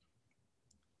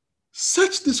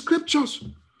 Search the scriptures.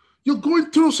 You're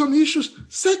going through some issues.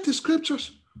 Search the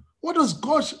scriptures. What's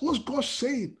God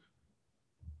saying?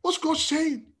 What's God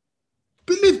saying?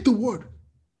 Believe the word.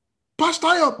 Pastor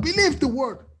Ayo, believe the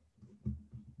word.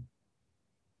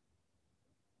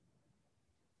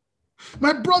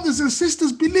 My brothers and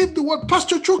sisters, believe the word.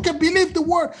 Pastor Chuka, believe the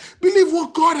word. Believe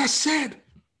what God has said.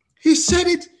 He said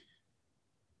it.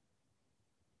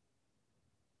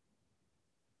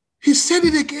 He said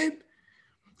it again.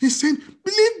 He's saying,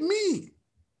 believe me.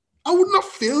 I will not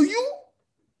fail you.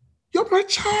 You're my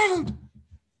child.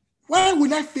 Why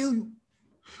will I fail you?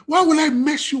 Why will I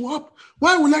mess you up?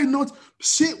 Why will I not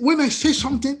say, when I say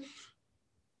something,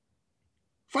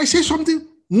 if I say something,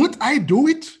 won't I do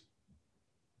it?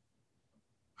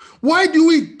 Why do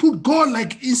we put God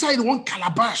like inside one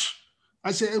calabash?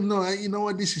 I say, no, you know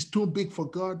what? This is too big for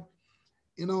God.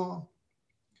 You know,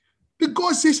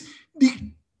 because it says the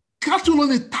cattle on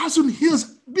 1,000 hills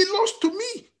belongs to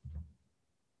me.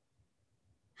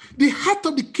 The heart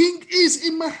of the king is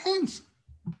in my hands.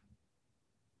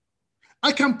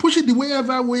 I can push it the way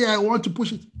I want to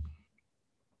push it.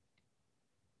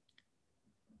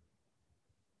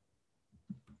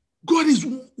 God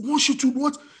wants you to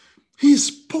what? He's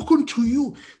spoken to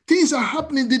you. Things are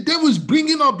happening. The devil is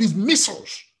bringing up his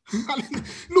missiles.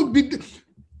 Look, the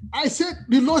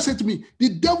Lord said to me, the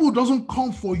devil doesn't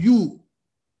come for you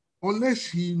unless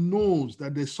he knows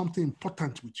that there's something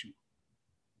important with you.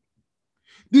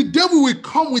 The devil will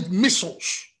come with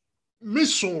missiles,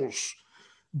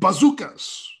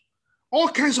 bazookas, all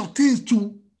kinds of things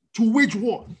to wage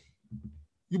war.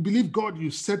 You believe God,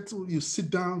 you settle, you sit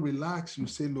down, relax, you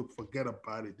say, look, forget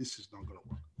about it. This is not going to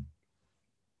work.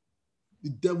 The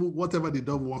devil, whatever the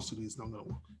devil wants to do, is not going to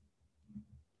work.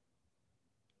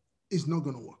 It's not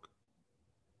going to work.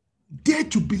 Dare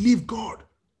to believe God.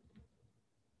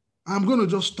 I'm going to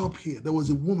just stop here. There was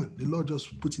a woman, the Lord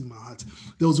just put in my heart.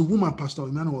 There was a woman Pastor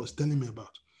Emmanuel was telling me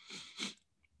about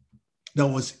that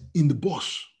was in the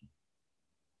bush.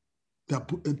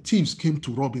 That thieves came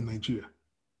to rob in Nigeria.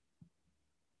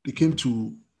 They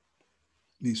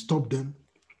stopped them.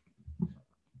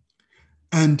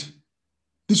 And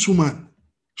this woman,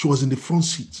 she was in the front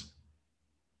seat.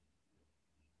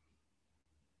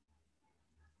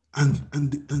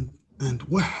 And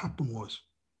what happened was,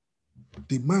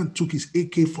 the man took his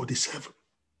AK-47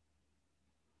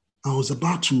 and was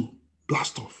about to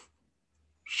blast off,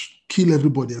 kill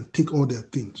everybody and take all their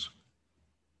things.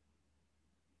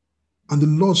 And the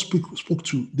Lord spoke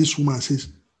to this woman and says,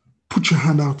 put your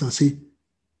hand out and say,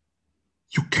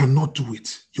 you cannot do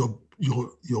it. Your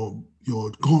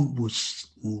gun would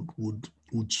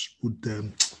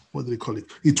what do they call it?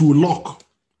 It will lock.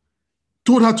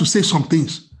 Told her to say some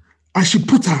things. And she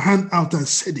put her hand out and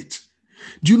said it.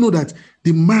 Do you know that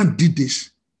the man did this?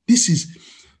 He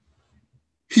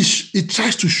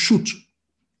tries to shoot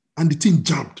and the thing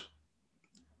jammed.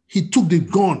 He took the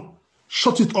gun,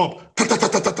 shot it up. Ta, ta, ta,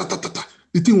 ta, ta, ta, ta, ta.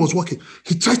 The thing was working.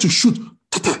 He tried to shoot.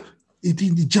 Ta, ta.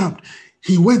 It jammed.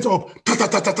 He went up. Ta, ta,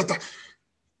 ta, ta, ta, ta.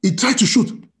 He tried to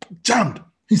shoot. Jammed.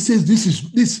 He says,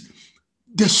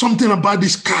 there's something about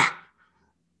this car.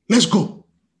 Let's go.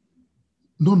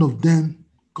 None of them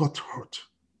got hurt.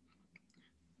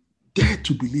 Dare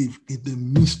to believe in the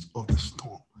midst of the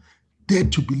storm. Dare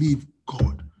to believe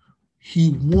God.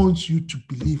 He wants you to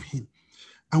believe him.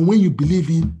 And when you believe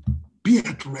him, be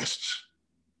at rest.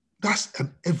 That's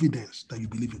an evidence that you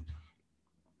believe him.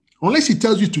 Unless he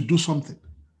tells you to do something.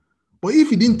 But if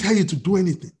he didn't tell you to do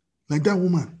anything, like that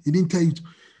woman, he didn't tell you to,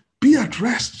 be at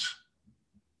rest.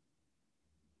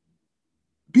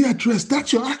 Be at rest.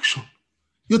 That's your action.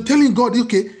 You're telling God,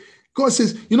 okay, God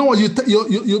says, you know what,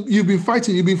 you've been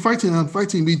fighting and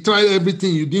fighting. We tried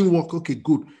everything, you didn't work. Okay,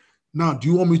 good. Now, do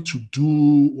you want me to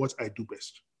do what I do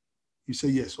best? You say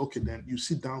yes. Okay, then you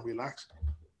sit down, relax.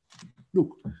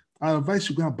 Look, I advise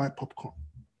you go and buy popcorn.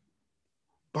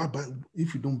 Buy,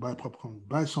 if you don't buy popcorn,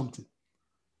 buy something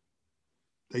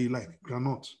that you like,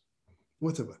 granite,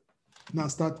 whatever. Now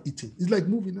start eating. It's like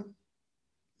moving now.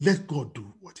 Let God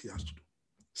do what he has to do.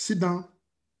 Sit down,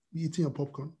 be eating your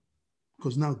popcorn,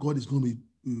 because now God is going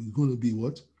to be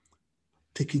what?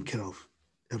 Taking care of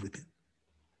everything.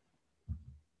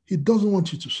 He doesn't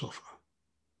want you to suffer.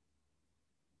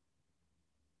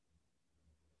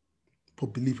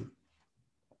 But believe him.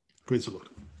 Praise the Lord.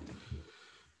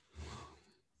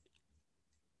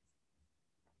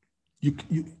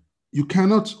 You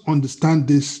cannot understand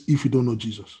this if you don't know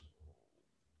Jesus.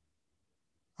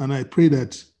 And I pray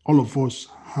that all of us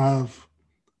have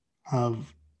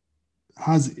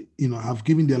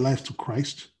given their life to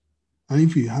Christ. And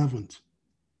if you haven't,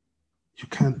 you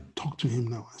can talk to him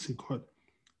now and say, God,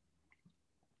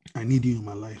 I need you in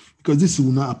my life. Because this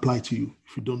will not apply to you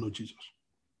if you don't know Jesus.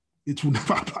 It will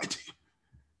never apply to you.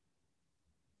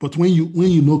 But when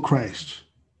you know Christ,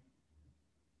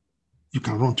 you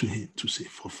can run to him to save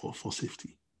for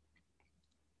safety.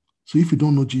 So if you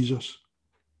don't know Jesus,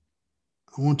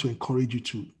 I want to encourage you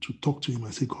to talk to him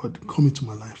and say, God, come into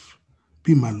my life.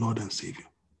 Be my Lord and Savior.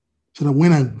 So that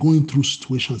when I'm going through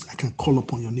situations, I can call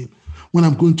upon your name. When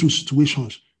I'm going through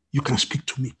situations, you can speak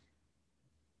to me.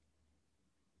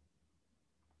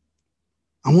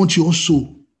 I want you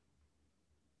also,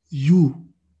 give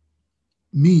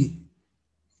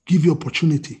you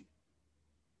opportunity.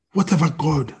 Whatever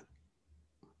God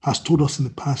has told us in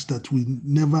the past that we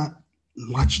never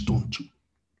latched onto,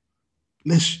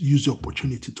 let's use the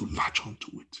opportunity to latch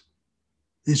onto it.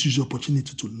 Let's use the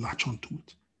opportunity to latch onto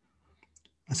it.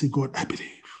 I say, God, I believe.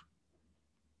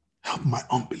 Help my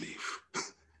unbelief. Help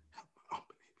my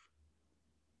unbelief.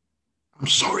 I'm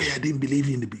sorry I didn't believe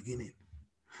you in the beginning.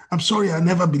 I'm sorry I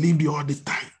never believed you all the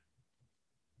time.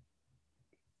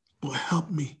 But help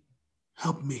me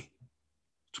to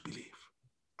believe.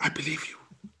 I believe you.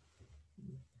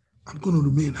 I'm going to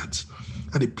remain at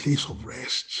a place of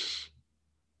rest,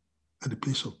 at a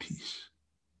place of peace.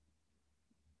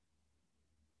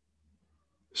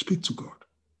 Speak to God.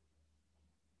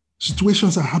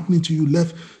 Situations are happening to you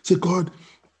left. Say, God,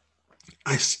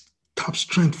 I tap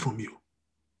strength from you.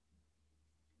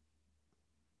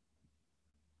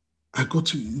 I go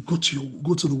to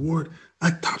the word.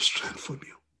 I tap strength from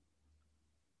you.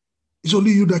 It's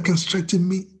only you that can strengthen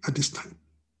me at this time.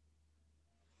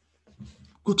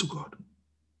 Go to God.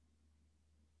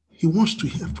 He wants to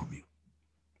hear from you.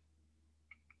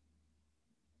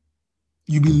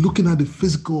 You've been looking at the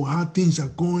physical, how things are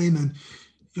going, and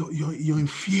you're in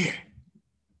fear.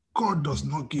 God does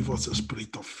not give us a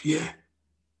spirit of fear,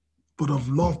 but of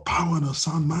love, power, and a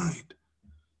sound mind.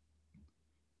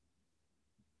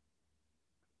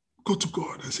 Go to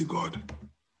God and say, God,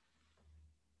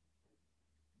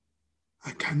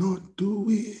 I cannot do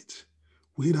it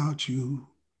without you.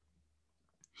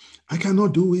 I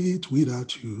cannot do it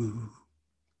without you.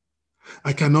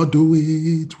 I cannot do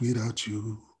it without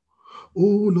you.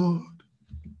 Oh Lord,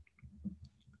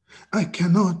 I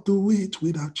cannot do it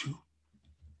without you.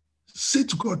 Say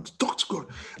to God, talk to God.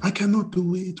 I cannot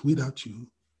do it without you.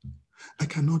 I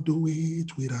cannot do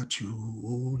it without you,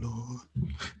 oh Lord.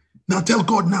 Now tell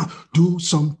God now, do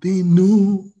something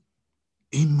new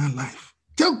in my life.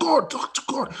 Tell God, talk to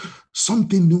God,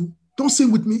 something new. Don't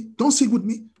sing with me. Don't sing with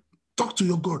me. Talk to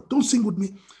your God. Don't sing with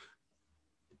me.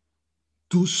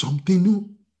 Do something new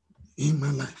in my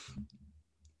life.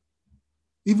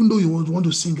 Even though you want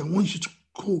to sing, I want you to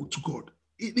go to God.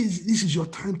 This is your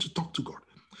time to talk to God.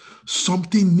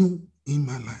 Something new in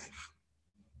my life.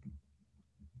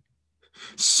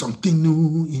 Something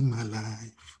new in my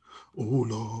life. Oh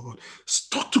Lord,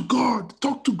 talk to God.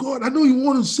 Talk to God. I know you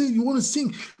want to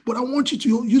sing, but I want you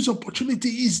to use opportunity.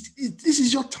 This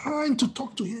is your time to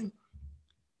talk to Him.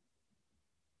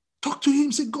 Talk to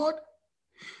Him. Say, God,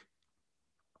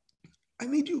 I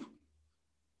need you.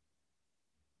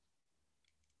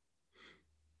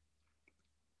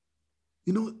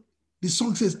 You know, the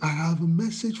song says, I have a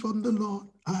message from the Lord.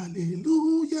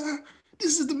 Hallelujah.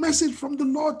 This is the message from the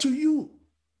Lord to you.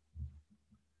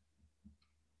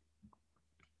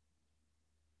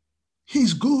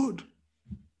 He's good.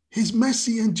 His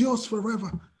mercy endures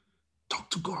forever. Talk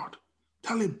to God.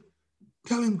 Tell him,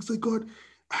 say, God,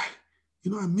 I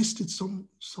missed it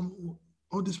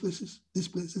all these places, this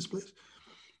place.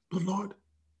 But Lord,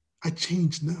 I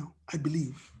changed now. I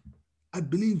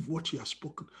believe what you have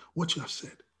spoken, what you have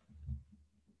said.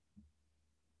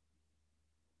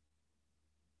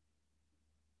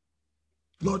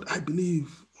 Lord, I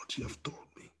believe what you have told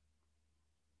me.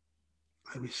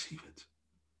 I receive it.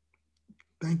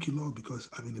 Thank you, Lord, because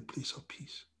I'm in a place of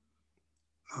peace.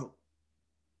 I'll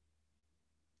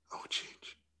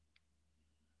change.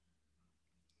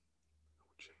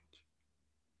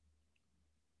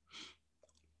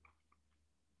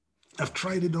 I've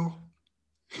tried it all.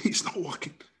 It's not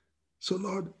working. So,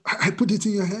 Lord, I put it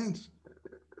in your hands.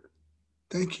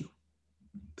 Thank you.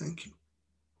 Thank you.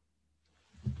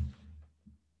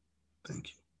 Thank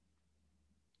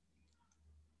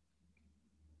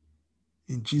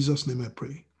you. In Jesus' name I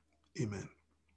pray. Amen.